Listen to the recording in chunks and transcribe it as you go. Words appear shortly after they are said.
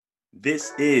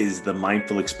This is the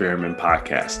Mindful Experiment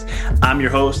Podcast. I'm your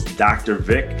host, Dr.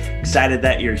 Vic. Excited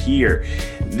that you're here.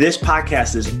 This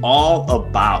podcast is all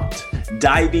about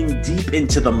diving deep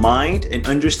into the mind and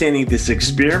understanding this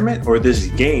experiment or this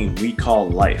game we call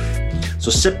life. So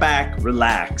sit back,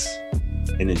 relax,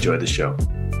 and enjoy the show.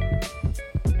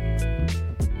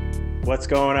 What's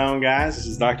going on, guys? This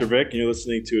is Dr. Vic, and you're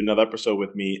listening to another episode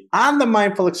with me on the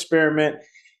Mindful Experiment,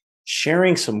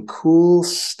 sharing some cool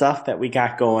stuff that we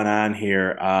got going on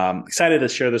here. Excited to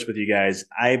share this with you guys.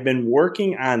 I've been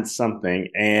working on something,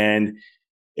 and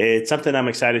it's something I'm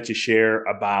excited to share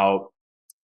about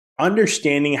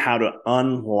understanding how to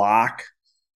unlock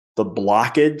the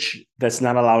blockage that's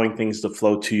not allowing things to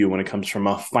flow to you when it comes from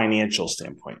a financial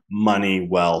standpoint, money,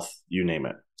 wealth, you name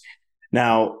it.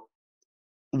 Now,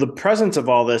 the presence of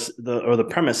all this, the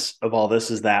premise of all this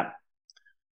is that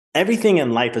everything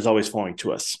in life is always flowing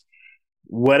to us.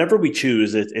 Whatever we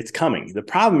choose, it's coming. The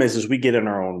problem is we get in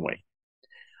our own way.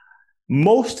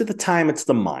 Most of the time, it's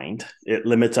the mind. It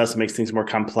limits us, makes things more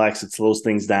complex. It slows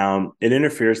things down. It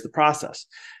interferes with the process.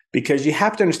 Because you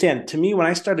have to understand, to me, when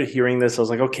I started hearing this, I was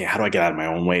like, okay, how do I get out of my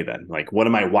own way then? Like,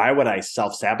 why would I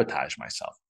self-sabotage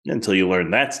myself? Until you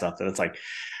learn that stuff, then it's like,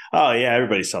 oh yeah,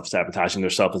 everybody's self-sabotaging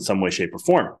themselves in some way, shape, or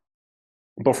form.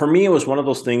 But for me, it was one of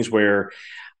those things where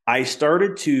I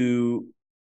started to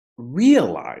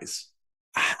realize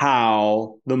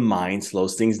how the mind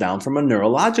slows things down from a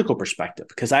neurological perspective.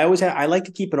 Because I like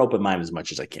to keep an open mind as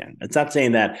much as I can. It's not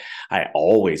saying that I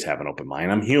always have an open mind.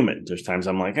 I'm human. There's times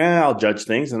I'm like, I'll judge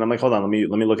things, and I'm like, hold on, let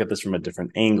me look at this from a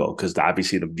different angle, because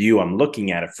obviously the view I'm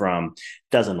looking at it from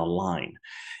doesn't align.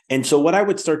 And so what I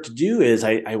would start to do is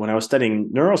I when I was studying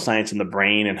neuroscience and the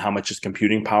brain and how much its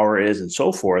computing power is and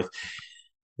so forth,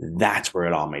 that's where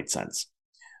it all made sense.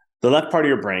 The left part of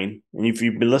your brain, and if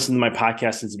you've been listening to my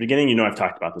podcast since the beginning, you know I've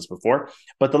talked about this before,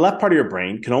 but the left part of your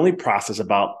brain can only process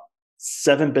about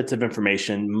 7 bits of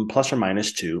information, plus or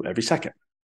minus 2 every second.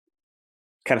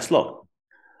 Kind of slow.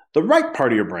 The right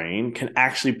part of your brain can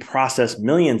actually process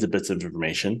millions of bits of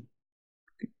information,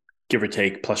 give or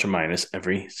take, plus or minus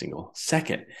every single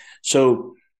second.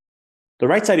 So the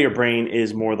right side of your brain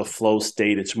is more the flow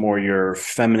state. It's more your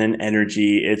feminine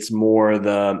energy. It's more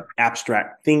the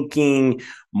abstract thinking,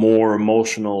 more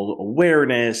emotional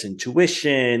awareness,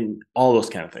 intuition, all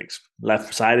those kind of things.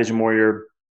 Left side is more your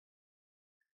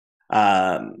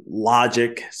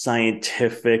logic,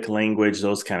 scientific language,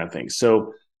 those kind of things.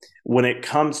 So when it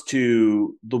comes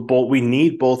to we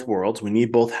need both worlds. We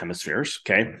need both hemispheres,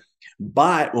 okay?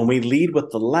 But when we lead with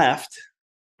the left,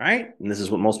 right? And this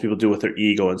is what most people do with their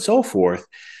ego and so forth.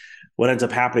 What ends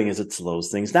up happening is it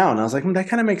slows things down. And I was like, that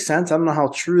kind of makes sense. I don't know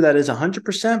how true that is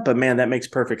 100%, but man, that makes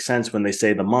perfect sense when they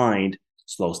say the mind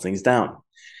slows things down.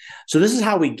 So this is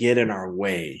how we get in our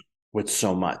way with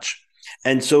so much.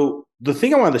 And so the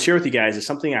thing I wanted to share with you guys is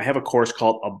something. I have a course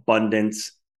called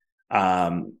Abundance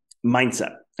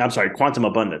Mindset. Quantum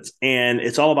Abundance. And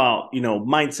it's all about,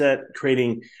 mindset,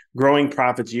 creating growing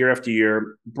profits year after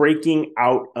year, breaking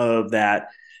out of that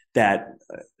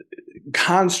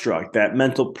construct, that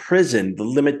mental prison, the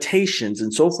limitations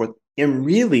and so forth, and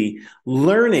really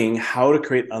learning how to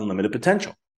create unlimited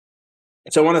potential.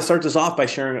 So I want to start this off by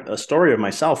sharing a story of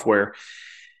myself where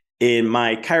in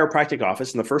my chiropractic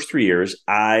office in the first 3 years,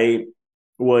 I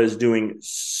was doing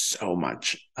so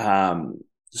much,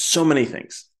 so many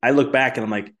things. I look back and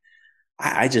I'm like,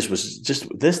 I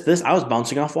was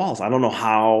bouncing off walls. I don't know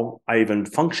how I even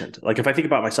functioned. Like if I think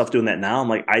about myself doing that now, I'm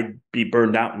like, I'd be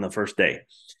burned out in the first day.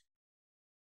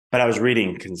 But I was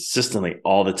reading consistently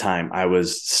all the time. I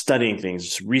was studying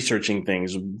things, researching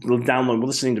things,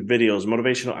 listening to videos,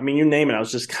 motivational. I mean, you name it. I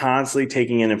was just constantly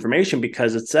taking in information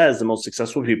because it says the most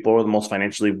successful people are the most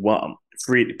financially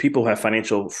free people who have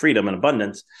financial freedom and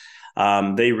abundance.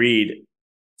 They read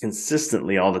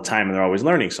consistently all the time, and they're always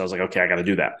learning. So I was like, okay, I got to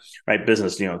do that, right?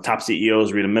 Business, top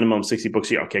CEOs read a minimum of 60 books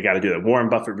a year. Okay, I got to do that. Warren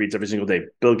Buffett reads every single day.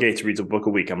 Bill Gates reads a book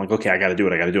a week. I'm like, okay, I got to do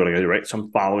it, right? So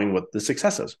I'm following what the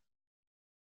success is.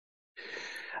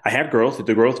 I have growth.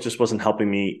 The growth just wasn't helping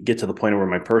me get to the point where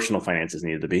my personal finances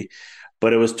needed to be.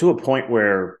 But it was to a point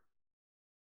where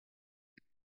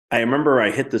I remember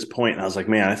I hit this point and I was like,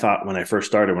 man, I thought when I first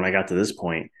started, when I got to this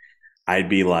point, I'd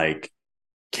be like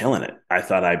killing it. I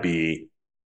thought I'd be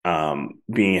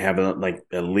having like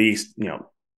at least,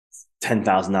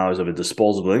 $10,000 of a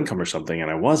disposable income or something. And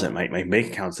I wasn't. My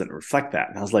bank accounts didn't reflect that.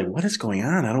 And I was like, what is going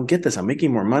on? I don't get this. I'm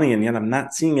making more money and yet I'm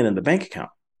not seeing it in the bank account.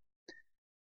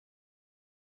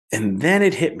 And then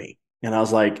it hit me. And I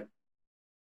was like,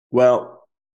 well,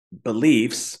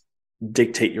 beliefs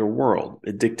dictate your world.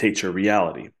 It dictates your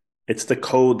reality. It's the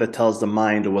code that tells the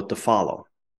mind what to follow,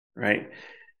 right?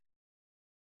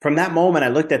 from that moment, I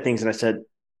looked at things and I said,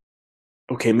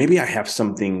 okay, maybe I have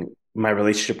something, my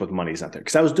relationship with money is not there.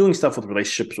 Because I was doing stuff with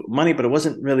relationships with money, but it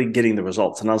wasn't really getting the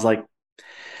results. And I was like,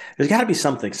 there's got to be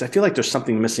something, because I feel like there's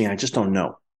something missing. I just don't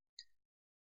know.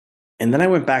 And then I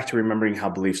went back to remembering how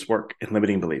beliefs work and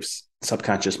limiting beliefs,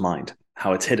 subconscious mind,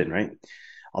 how it's hidden, right?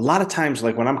 A lot of times,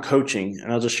 like when I'm coaching,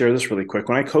 and I'll just share this really quick,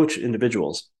 when I coach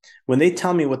individuals, when they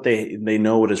tell me what they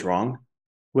know what is wrong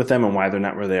with them and why they're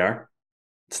not where they are,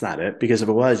 it's not it. Because if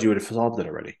it was, you would have solved it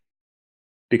already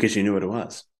because you knew what it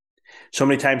was. So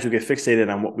many times we get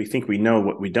fixated on what we think we know,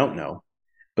 what we don't know.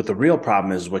 But the real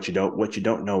problem is what you don't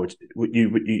know,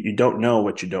 you don't know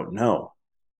what you don't know.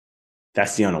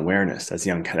 That's the unawareness. That's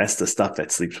the stuff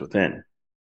that sleeps within.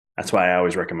 That's why I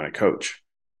always recommend a coach,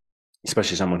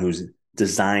 especially someone who's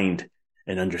designed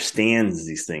and understands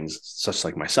these things, such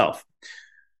like myself.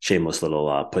 Shameless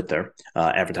little put there,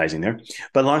 advertising there.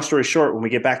 But long story short, when we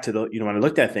get back to when I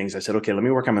looked at things, I said, okay, let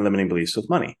me work on my limiting beliefs with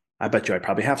money. I bet you I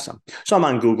probably have some. So I'm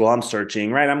on Google, I'm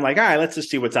searching, right? I'm like, all right, let's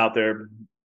just see what's out there.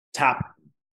 Top,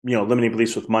 limiting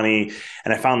beliefs with money.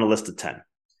 And I found a list of 10.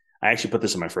 I actually put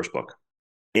this in my first book.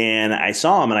 And I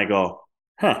saw them and I go,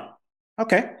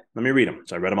 okay, let me read them.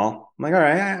 So I read them all. I'm like, all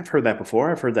right, I've heard that before.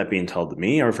 I've heard that being told to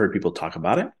me, or I've heard people talk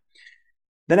about it.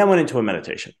 Then I went into a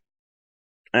meditation.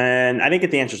 And I didn't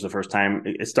get the answers the first time.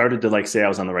 It started to say I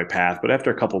was on the right path. But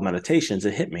after a couple of meditations,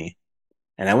 it hit me.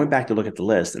 And I went back to look at the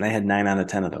list and I had 9 out of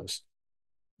 10 of those.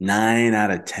 9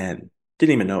 out of 10.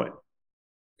 Didn't even know it.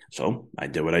 So I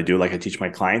did what I do. Like I teach my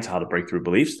clients how to break through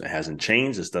beliefs. It hasn't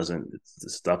changed. This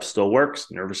stuff still works.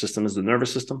 Nervous system is the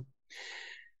nervous system.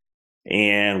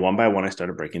 And one by one, I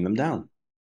started breaking them down.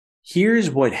 Here's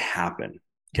what happened.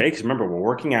 Okay. Because remember, we're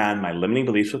working on my limiting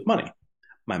beliefs with money.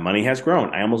 My money has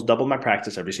grown. I almost doubled my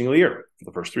practice every single year for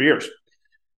the first 3 years.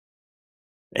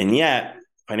 And yet,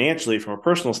 financially, from a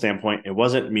personal standpoint, it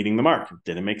wasn't meeting the mark. It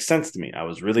didn't make sense to me.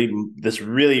 This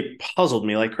really puzzled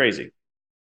me like crazy.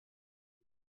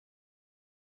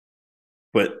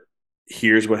 But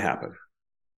here's what happened.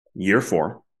 Year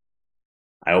 4,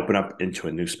 I open up into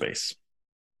a new space.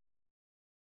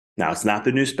 Now, it's not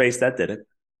the new space that did it,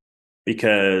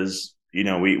 because we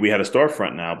had a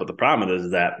storefront now, but the problem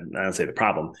is that, I don't say the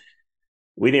problem,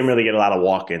 we didn't really get a lot of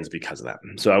walk-ins because of that.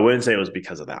 So I wouldn't say it was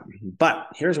because of that. But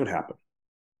here's what happened.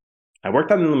 I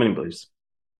worked on the limiting beliefs,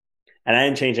 and I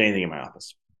didn't change anything in my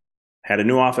office. Had a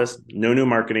new office, no new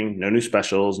marketing, no new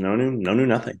specials, no new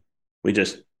nothing. We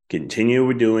just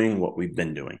continue doing what we've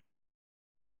been doing.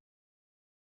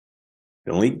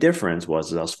 The only difference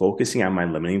was I was focusing on my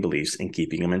limiting beliefs and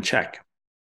keeping them in check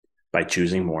by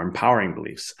choosing more empowering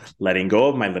beliefs, letting go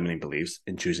of my limiting beliefs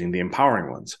and choosing the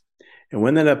empowering ones. And what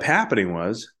ended up happening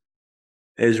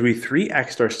is we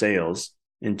 3x'd our sales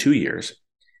in 2 years,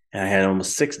 and I had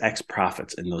almost 6x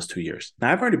profits in those 2 years.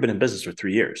 Now, I've already been in business for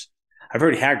 3 years. I've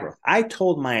already had growth. I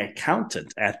told my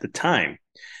accountant at the time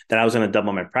that I was going to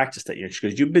double my practice that year. She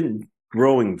goes, you've been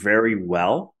growing very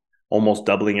well, almost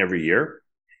doubling every year.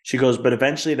 She goes, but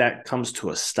eventually that comes to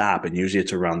a stop, and usually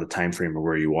it's around the time frame of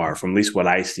where you are, from at least what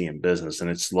I see in business, and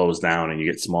it slows down and you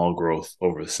get small growth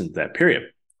over since that period.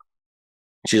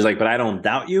 She's like, but I don't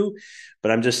doubt you,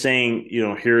 but I'm just saying,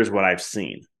 here's what I've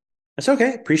seen. That's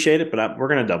okay, appreciate it, but we're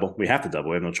going to double. We have to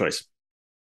double. We have no choice.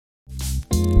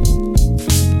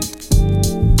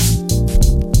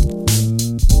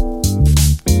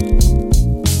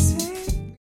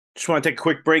 Just want to take a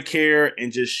quick break here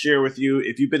and just share with you,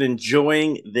 if you've been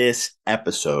enjoying this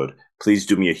episode, please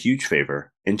do me a huge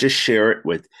favor and just share it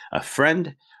with a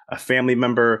friend, a family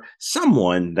member,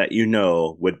 someone that you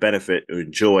know would benefit or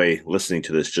enjoy listening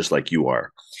to this just like you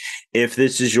are. If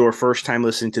this is your first time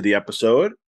listening to the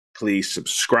episode, please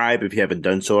subscribe if you haven't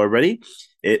done so already.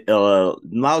 It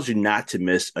allows you not to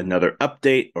miss another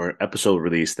update or episode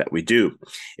release that we do.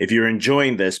 If you're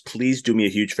enjoying this, please do me a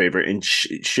huge favor and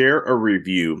share a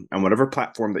review on whatever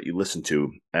platform that you listen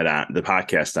to at the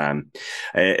podcast on.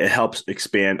 It helps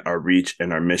expand our reach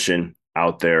and our mission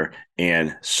out there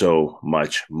and so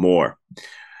much more.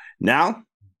 Now,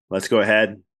 let's go ahead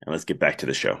and let's get back to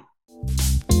the show.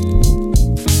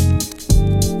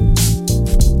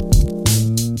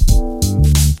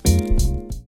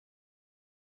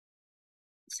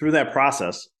 Through that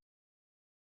process,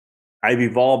 I've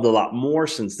evolved a lot more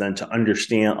since then to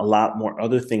understand a lot more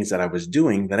other things that I was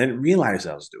doing that I didn't realize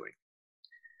I was doing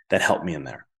that helped me in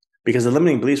there. Because the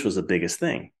limiting beliefs was the biggest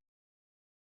thing.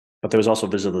 But there was also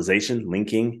visualization,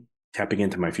 linking, tapping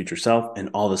into my future self,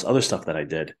 and all this other stuff that I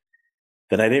did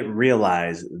that I didn't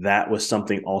realize that was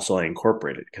something also I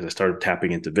incorporated, because I started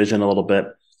tapping into vision a little bit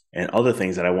and other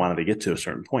things that I wanted to get to a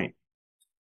certain point.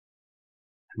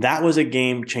 That was a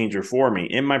game changer for me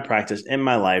in my practice, in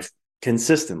my life,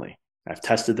 consistently. I've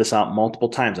tested this out multiple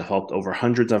times. I've helped over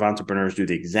hundreds of entrepreneurs do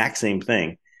the exact same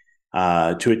thing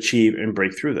to achieve and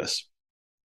break through this.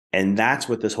 And that's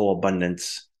what this whole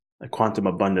quantum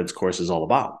abundance course is all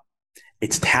about.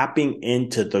 It's tapping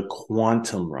into the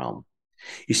quantum realm.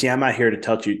 You see, I'm not here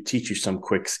to teach you some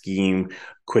quick scheme,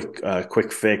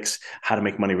 quick fix, how to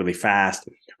make money really fast,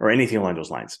 or anything along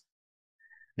those lines.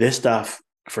 This stuff,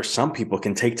 for some people,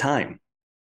 can take time.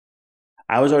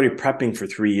 I was already prepping for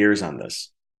 3 years on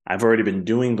this. I've already been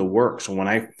doing the work. So when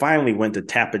I finally went to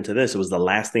tap into this, it was the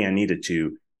last thing I needed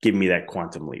to give me that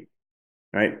quantum leap,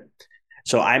 right?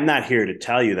 So I'm not here to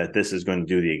tell you that this is going to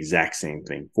do the exact same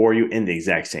thing for you in the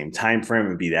exact same time frame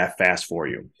and be that fast for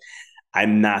you.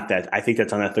 I'm not that. I think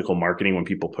that's unethical marketing when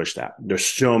people push that. There's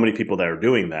so many people that are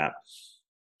doing that.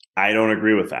 I don't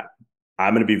agree with that.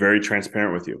 I'm going to be very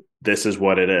transparent with you. This is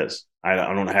what it is. I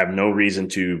don't have no reason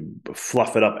to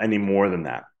fluff it up any more than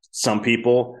that. Some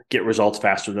people get results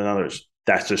faster than others.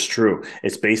 That's just true.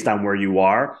 It's based on where you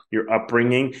are, your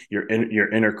upbringing, your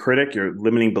inner critic, your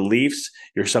limiting beliefs,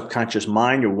 your subconscious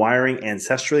mind, your wiring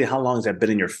ancestrally. How long has that been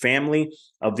in your family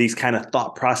of these kind of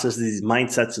thought processes, these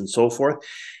mindsets and so forth?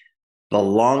 The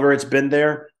longer it's been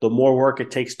there, the more work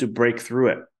it takes to break through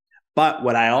it. But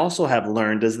what I also have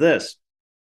learned is this.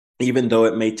 Even though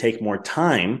it may take more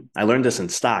time, I learned this in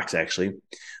stocks actually,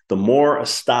 the more a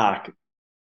stock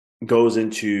goes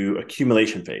into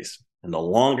accumulation phase, and the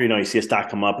longer, you see a stock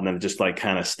come up and then it just like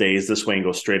kind of stays this way and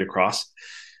goes straight across,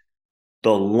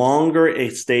 the longer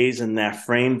it stays in that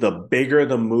frame, the bigger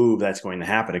the move that's going to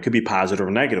happen. It could be positive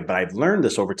or negative, but I've learned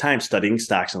this over time studying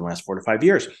stocks in the last 4 to 5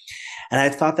 years. And I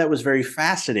thought that was very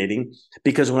fascinating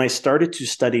because when I started to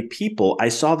study people, I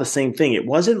saw the same thing. It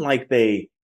wasn't like they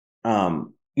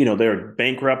were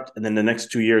bankrupt and then the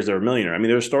next 2 years they were a millionaire. I mean,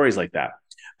 there were stories like that.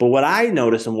 But what I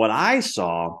noticed and what I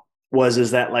saw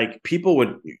is that like people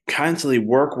would constantly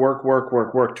work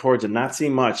towards it, not see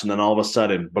much, and then all of a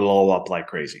sudden blow up like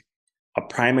crazy. A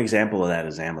prime example of that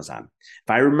is Amazon. If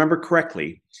I remember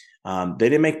correctly, they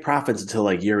didn't make profits until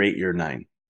like year 8, year 9.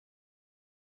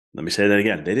 Let me say that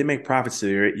again. They didn't make profits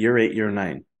until year 8, year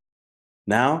 9.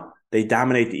 Now they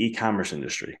dominate the e-commerce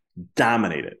industry,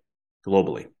 dominate it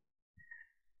globally,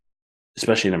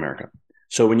 especially in America.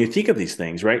 So when you think of these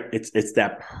things, right, it's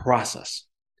that process.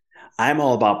 I'm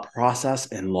all about process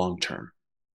and long-term.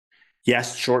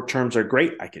 Yes, short terms are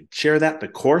great. I can share that. The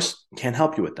course can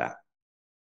help you with that.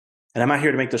 And I'm not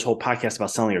here to make this whole podcast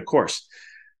about selling a course.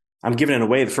 I'm giving it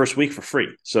away the first week for free.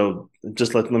 So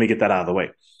just let me get that out of the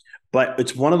way. But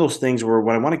it's one of those things where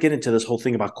when I want to get into this whole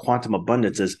thing about quantum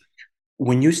abundance is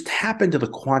when you tap into the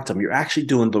quantum, you're actually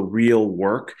doing the real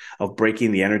work of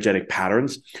breaking the energetic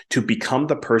patterns to become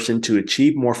the person to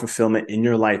achieve more fulfillment in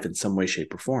your life in some way,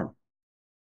 shape, or form.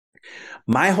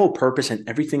 My whole purpose in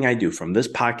everything I do, from this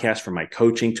podcast, from my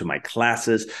coaching to my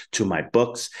classes to my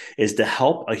books, is to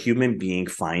help a human being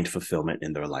find fulfillment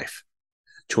in their life,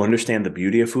 to understand the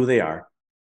beauty of who they are,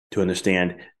 to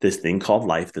understand this thing called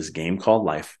life, this game called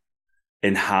life,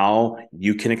 and how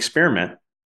you can experiment,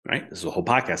 right? This is what the whole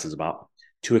podcast is about,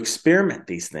 to experiment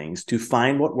these things, to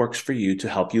find what works for you to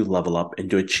help you level up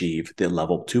and to achieve the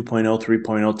level 2.0,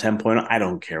 3.0, 10.0. I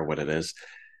don't care what it is,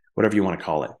 whatever you want to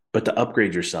call it, but to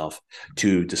upgrade yourself,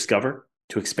 to discover,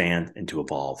 to expand, and to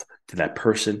evolve to that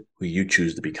person who you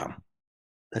choose to become.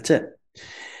 That's it.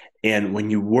 And when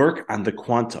you work on the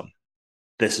quantum,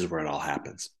 this is where it all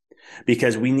happens.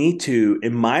 Because we need to,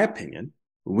 in my opinion,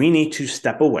 we need to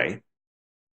step away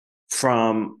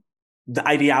from the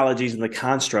ideologies and the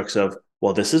constructs of,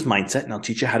 well, this is mindset, and I'll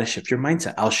teach you how to shift your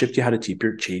mindset. I'll shift you how to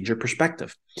change your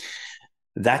perspective.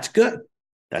 That's good.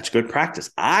 That's good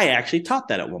practice. I actually taught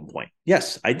that at one point.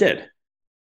 Yes, I did.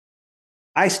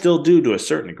 I still do to a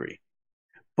certain degree.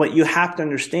 But you have to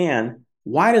understand,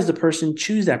 why does the person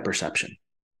choose that perception?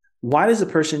 Why does the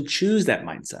person choose that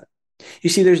mindset? You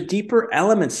see, there's deeper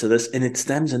elements to this, and it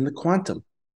stems in the quantum,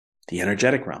 the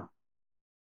energetic realm,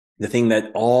 the thing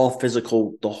that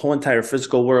the whole entire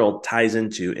physical world ties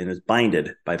into and is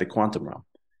binded by the quantum realm.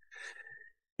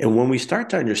 And when we start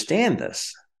to understand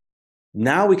this,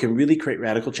 now we can really create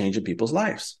radical change in people's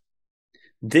lives.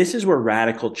 This is where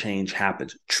radical change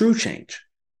happens, true change.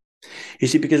 You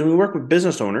see, because when we work with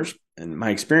business owners, and my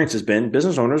experience has been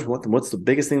business owners, what's the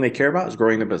biggest thing they care about is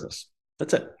growing their business.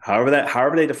 That's it.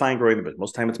 However they define growing the business. Most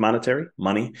of the time it's monetary,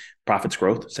 money, profits,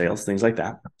 growth, sales, things like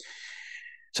that.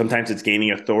 Sometimes it's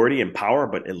gaining authority and power,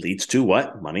 but it leads to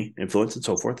what? Money, influence, and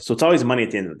so forth. So it's always money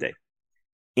at the end of the day.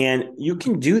 And you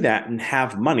can do that and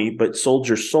have money, but sold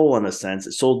your soul in a sense.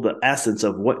 It sold the essence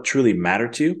of what truly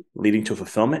mattered to you, leading to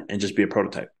fulfillment, and just be a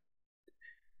prototype.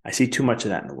 I see too much of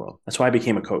that in the world. That's why I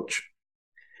became a coach.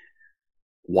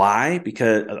 Why?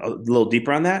 Because a little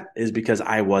deeper on that is because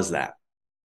I was that.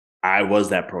 I was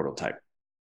that prototype.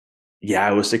 Yeah,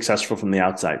 I was successful from the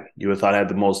outside. You would have thought I had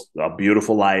the most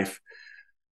beautiful life,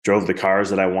 drove the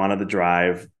cars that I wanted to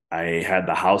drive. I had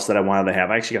the house that I wanted to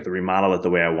have. I actually got to remodel it the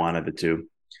way I wanted it to.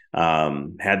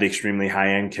 Had the extremely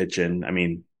high end kitchen. I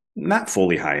mean, not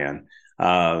fully high end.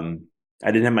 I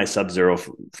didn't have my Sub-Zero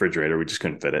refrigerator. We just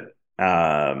couldn't fit it.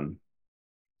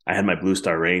 I had my Blue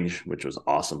Star Range, which was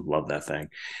awesome. Love that thing.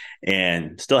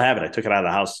 And still have it. I took it out of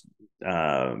the house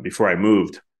before I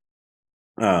moved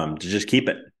to just keep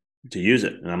it, to use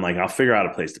it. And I'm like, I'll figure out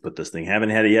a place to put this thing. Haven't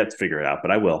had it yet to figure it out,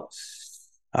 but I will.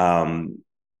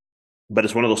 But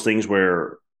it's one of those things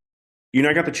where,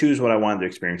 I got to choose what I wanted to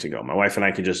experience and go. My wife and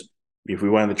I could just, if we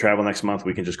wanted to travel next month,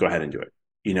 we can just go ahead and do it.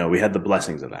 We had the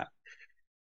blessings of that.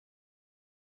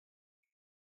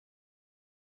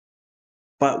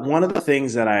 But one of the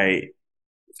things that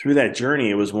through that journey,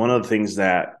 it was one of the things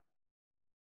that,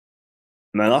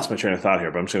 and I lost my train of thought here,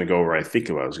 but I'm just going to go where I think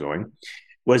I was going,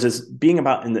 was this being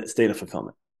about in the state of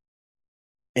fulfillment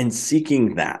and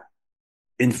seeking that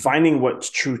and finding what's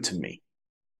true to me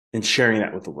and sharing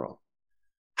that with the world.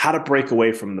 How to break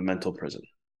away from the mental prison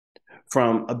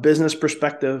from a business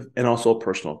perspective and also a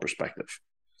personal perspective.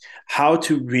 How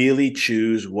to really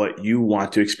choose what you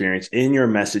want to experience in your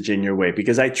message, in your way.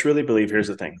 Because I truly believe, here's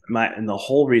the thing, and the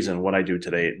whole reason what I do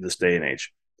today, this day and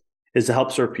age, is to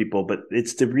help serve people, but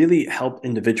it's to really help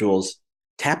individuals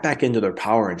tap back into their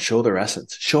power and show their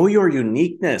essence, show your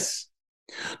uniqueness.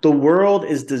 The world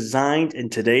is designed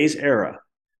in today's era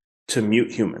to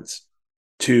mute humans,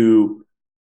 to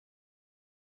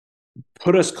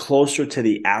put us closer to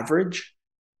the average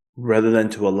rather than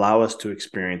to allow us to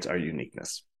experience our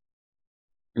uniqueness.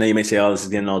 Now you may say, oh, this is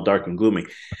getting all dark and gloomy.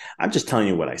 I'm just telling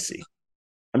you what I see.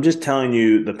 I'm just telling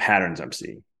you the patterns I'm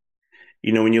seeing.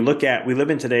 When you look at, we live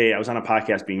in today, I was on a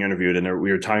podcast being interviewed and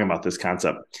we were talking about this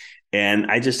concept. And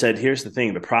I just said, here's the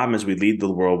thing. The problem is we lead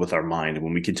the world with our mind. And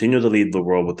when we continue to lead the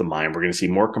world with the mind, we're going to see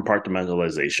more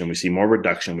compartmentalization. We see more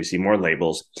reduction. We see more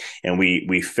labels, and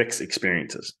we fix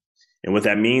experiences. And what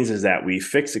that means is that we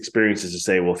fix experiences to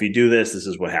say, well, if you do this, this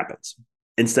is what happens.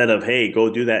 Instead of, hey, go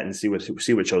do that and see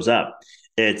what shows up.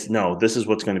 It's no, this is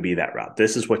what's going to be that route.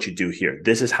 This is what you do here.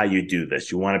 This is how you do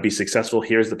this. You want to be successful.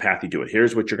 Here's the path you do it.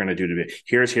 Here's what you're going to do to be.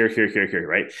 Here's here,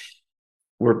 right?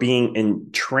 We're being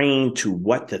trained to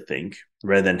what to think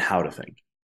rather than how to think.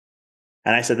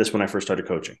 And I said this when I first started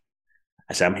coaching.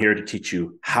 I said, I'm here to teach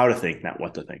you how to think, not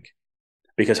what to think.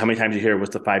 Because how many times you hear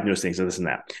what's the 5 newest things of this and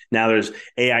that? Now there's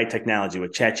AI technology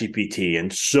with ChatGPT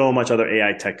and so much other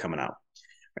AI tech coming out.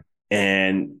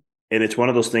 And it's one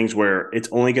of those things where it's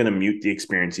only going to mute the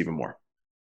experience even more.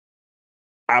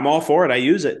 I'm all for it. I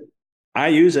use it.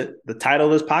 The title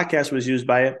of this podcast was used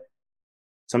by it.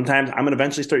 Sometimes I'm going to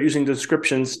eventually start using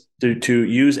descriptions to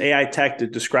use AI tech to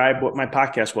describe what my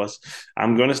podcast was.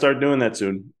 I'm going to start doing that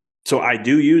soon. So I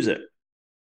do use it.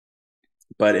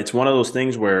 But it's one of those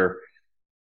things where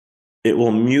it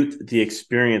will mute the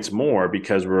experience more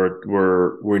because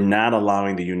we're not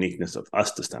allowing the uniqueness of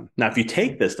us to stem. Now, if you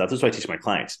take this stuff, this is what I teach my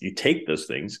clients. You take those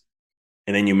things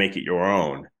and then you make it your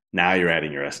own. Now you're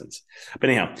adding your essence. But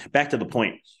anyhow, back to the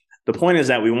point. The point is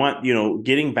that we want,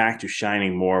 getting back to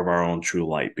shining more of our own true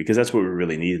light, because that's what we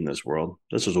really need in this world.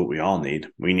 This is what we all need.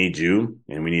 We need you,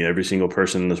 and we need every single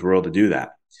person in this world to do that.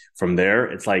 From there,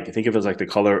 it's like, think of it as like the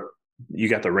color, you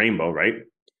got the rainbow, right?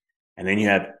 And then you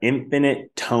have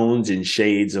infinite tones and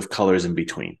shades of colors in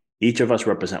between. Each of us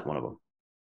represent one of them.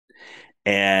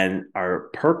 And our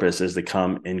purpose is to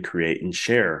come and create and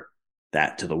share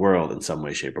that to the world in some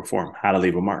way, shape, or form. How to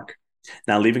leave a mark.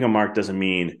 Now, leaving a mark doesn't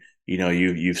mean,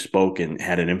 you've spoken,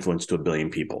 had an influence to 1 billion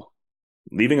people.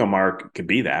 Leaving a mark could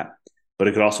be that, but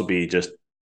it could also be just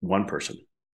one person.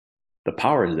 The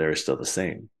power there is still the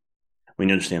same when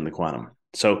you understand the quantum.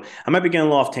 So I might be getting a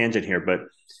little off tangent here, but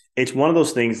it's one of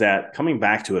those things that, coming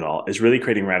back to it all, is really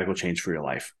creating radical change for your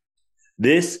life.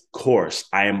 This course,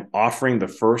 I am offering the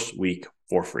first week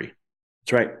for free.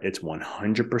 That's right. It's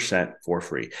 100% for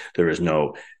free. There is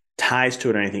no ties to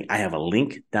it or anything. I have a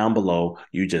link down below.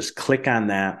 You just click on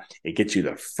that. It gets you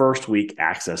the first week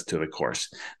access to the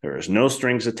course. There is no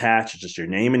strings attached. It's just your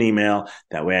name and email.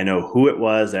 That way I know who it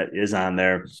was that is on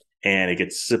there, and it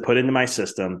gets put into my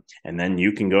system. And then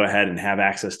you can go ahead and have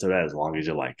access to that as long as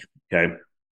you like. Okay.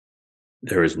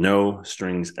 There is no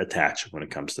strings attached when it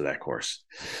comes to that course.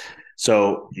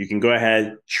 So you can go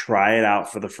ahead, try it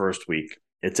out for the first week.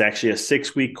 It's actually a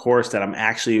 6-week course that I'm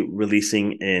actually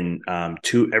releasing in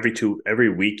every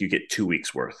week. You get 2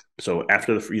 weeks worth. So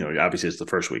after obviously it's the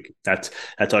first week. That's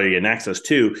all you're getting access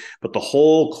to. But the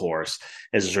whole course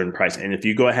is a certain price. And if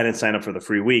you go ahead and sign up for the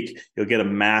free week, you'll get a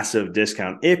massive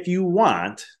discount if you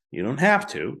want. You don't have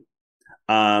to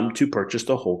purchase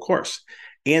the whole course.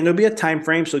 And there'll be a time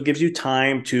frame, so it gives you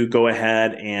time to go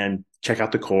ahead and check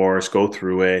out the course, go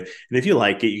through it. And if you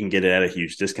like it, you can get it at a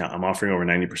huge discount. I'm offering over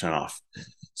 90% off.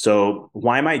 So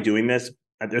why am I doing this?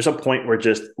 There's a point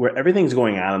where everything's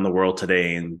going on in the world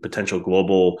today and potential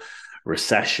global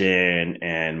recession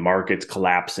and markets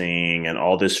collapsing and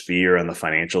all this fear on the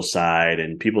financial side.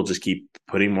 And people just keep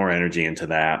putting more energy into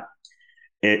that.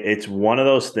 It's one of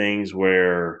those things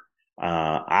where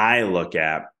I look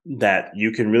at that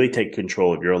you can really take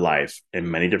control of your life in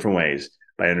many different ways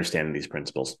by understanding these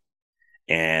principles.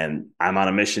 And I'm on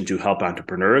a mission to help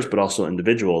entrepreneurs, but also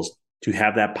individuals to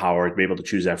have that power to be able to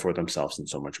choose that for themselves and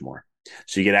so much more.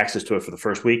 So you get access to it for the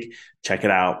first week. Check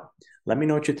it out. Let me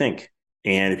know what you think.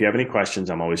 And if you have any questions,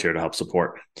 I'm always here to help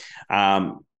support.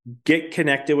 Get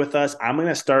connected with us. I'm going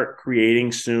to start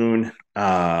creating soon,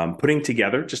 putting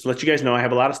together, just to let you guys know, I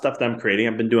have a lot of stuff that I'm creating.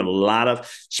 I've been doing a lot of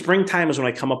springtime is when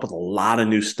I come up with a lot of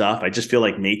new stuff. I just feel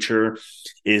like nature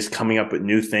is coming up with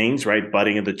new things, right?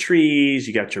 Budding of the trees.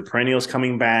 You got your perennials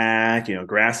coming back,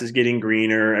 grass is getting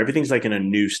greener. Everything's like in a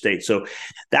new state. So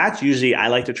that's usually, I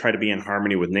like to try to be in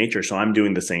harmony with nature. So I'm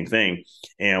doing the same thing.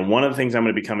 And one of the things I'm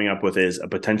going to be coming up with is a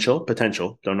potential,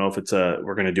 don't know if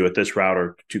we're going to do it this route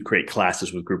or to create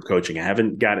classes with group coaching. I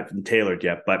haven't got it tailored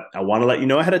yet, but I want to let you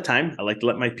know ahead of time. I like to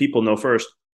let my people know first.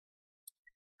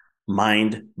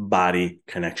 Mind-body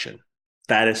connection.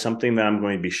 That is something that I'm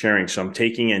going to be sharing. So I'm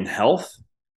taking in health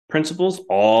principles,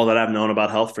 all that I've known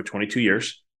about health for 22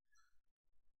 years.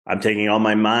 I'm taking all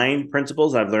my mind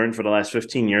principles I've learned for the last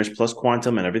 15 years, plus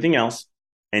quantum and everything else,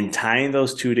 and tying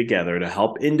those two together to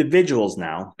help individuals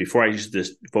now, before I used to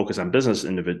focus on business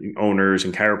owners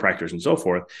and chiropractors and so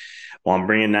forth, well, I'm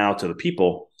bringing now to the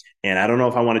people. And I don't know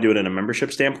if I want to do it in a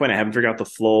membership standpoint. I haven't figured out the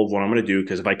flow of what I'm going to do,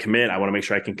 because if I commit, I want to make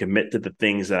sure I can commit to the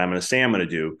things that I'm going to say I'm going to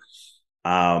do,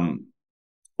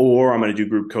 or I'm going to do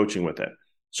group coaching with it.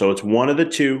 So it's one of the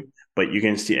two, but you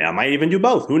can see, I might even do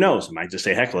both. Who knows? I might just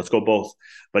say, heck, let's go both.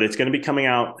 But it's going to be coming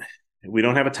out. We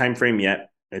don't have a time frame yet.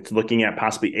 It's looking at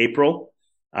possibly April.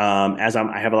 I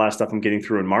have a lot of stuff I'm getting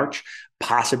through in March,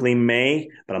 possibly May,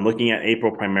 but I'm looking at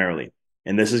April primarily.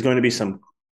 And this is going to be some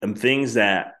things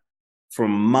that,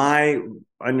 from my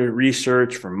under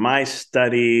research, from my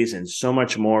studies, and so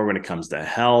much more when it comes to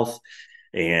health,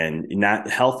 and not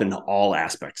health in all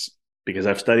aspects, because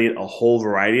I've studied a whole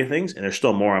variety of things, and there's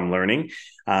still more I'm learning,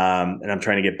 and I'm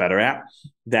trying to get better at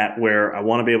that, where I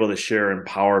want to be able to share,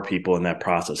 empower people in that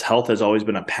process. Health has always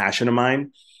been a passion of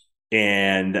mine.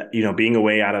 And, being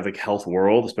away out of the health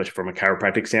world, especially from a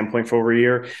chiropractic standpoint for over a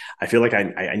year, I feel like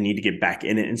I need to get back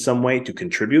in it in some way to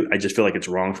contribute. I just feel like it's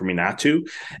wrong for me not to.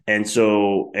 And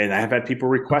I have had people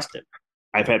request it.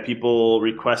 I've had people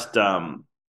request from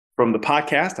the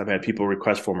podcast. I've had people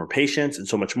request former patients and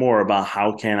so much more about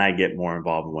how can I get more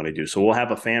involved in what I do. So we'll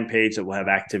have a fan page that will have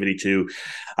activity too.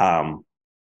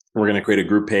 We're going to create a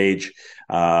group page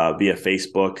via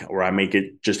Facebook, or I make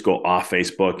it just go off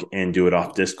Facebook and do it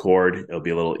off Discord. It'll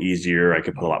be a little easier. I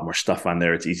can put a lot more stuff on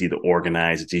there. It's easy to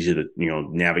organize. It's easy to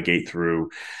navigate through.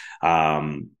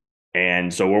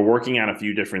 And so we're working on a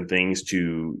few different things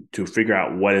to figure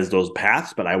out what is those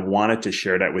paths. But I wanted to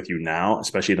share that with you now,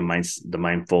 especially the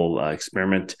mindful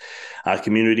experiment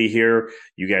community here.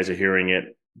 You guys are hearing it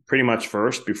pretty much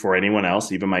first before anyone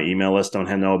else. Even my email list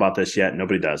don't know about this yet.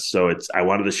 Nobody does. So I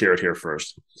wanted to share it here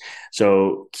first.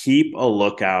 So keep a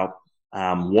lookout.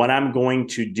 What I'm going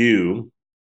to do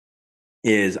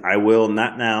is I will,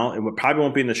 not now, it probably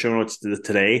won't be in the show notes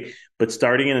today, but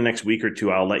starting in the next week or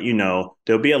two, I'll let you know.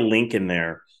 There'll be a link in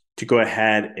there to go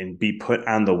ahead and be put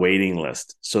on the waiting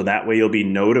list. So that way you'll be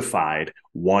notified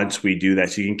once we do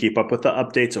that. So you can keep up with the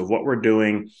updates of what we're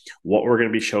doing, what we're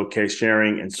going to be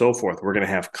sharing, and so forth. We're going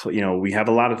to have, we have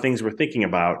a lot of things we're thinking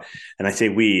about. And I say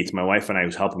it's my wife and I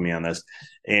who's helping me on this,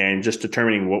 and just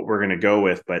determining what we're going to go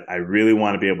with. But I really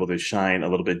want to be able to shine a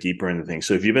little bit deeper into things.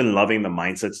 So if you've been loving the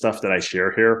mindset stuff that I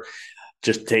share here,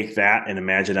 just take that and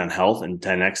imagine on health and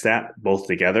 10x that both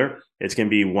together. It's going to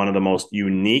be one of the most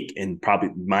unique and probably,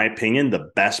 in my opinion,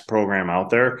 the best program out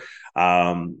there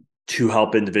to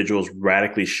help individuals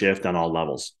radically shift on all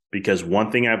levels. Because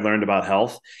one thing I've learned about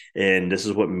health, and this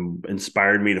is what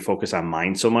inspired me to focus on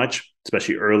mind so much,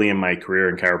 especially early in my career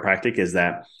in chiropractic, is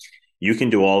that you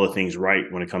can do all the things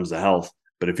right when it comes to health.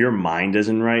 But if your mind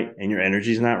isn't right and your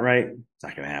energy is not right, it's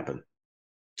not going to happen.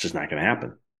 It's just not going to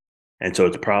happen. And so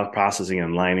it's processing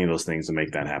and aligning those things to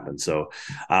make that happen. So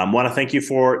want to thank you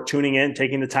for tuning in,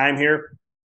 taking the time here.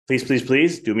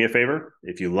 Please do me a favor.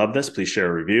 If you love this, please share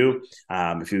a review.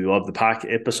 If you love the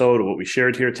episode of what we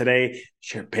shared here today,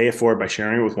 pay it forward by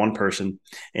sharing it with one person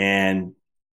and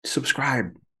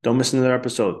subscribe. Don't miss another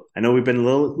episode. I know we've been a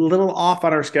little off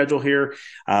on our schedule here.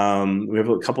 We have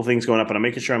a couple things going up, but I'm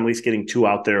making sure I'm at least getting 2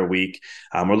 out there a week.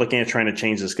 We're looking at trying to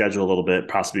change the schedule a little bit,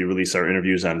 possibly release our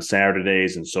interviews on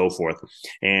Saturdays and so forth.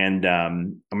 And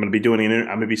I'm going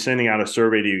to be sending out a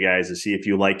survey to you guys to see if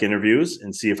you like interviews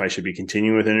and see if I should be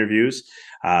continuing with interviews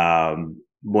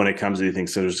when it comes to these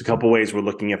things. So there's a couple ways we're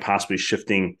looking at possibly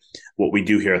shifting what we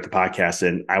do here at the podcast.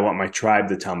 And I want my tribe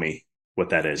to tell me what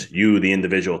that is. You, the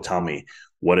individual, tell me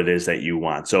what it is that you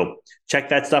want. So check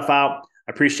that stuff out.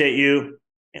 I appreciate you,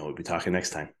 and we'll be talking next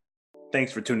time.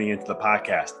 Thanks for tuning into the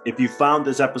podcast. If you found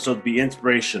this episode to be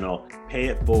inspirational, pay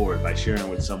it forward by sharing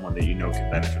with someone that you know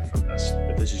can benefit from this.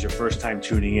 If this is your first time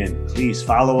tuning in, please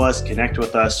follow us, connect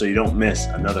with us so you don't miss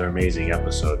another amazing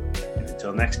episode. And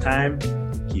until next time,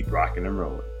 keep rocking and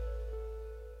rolling.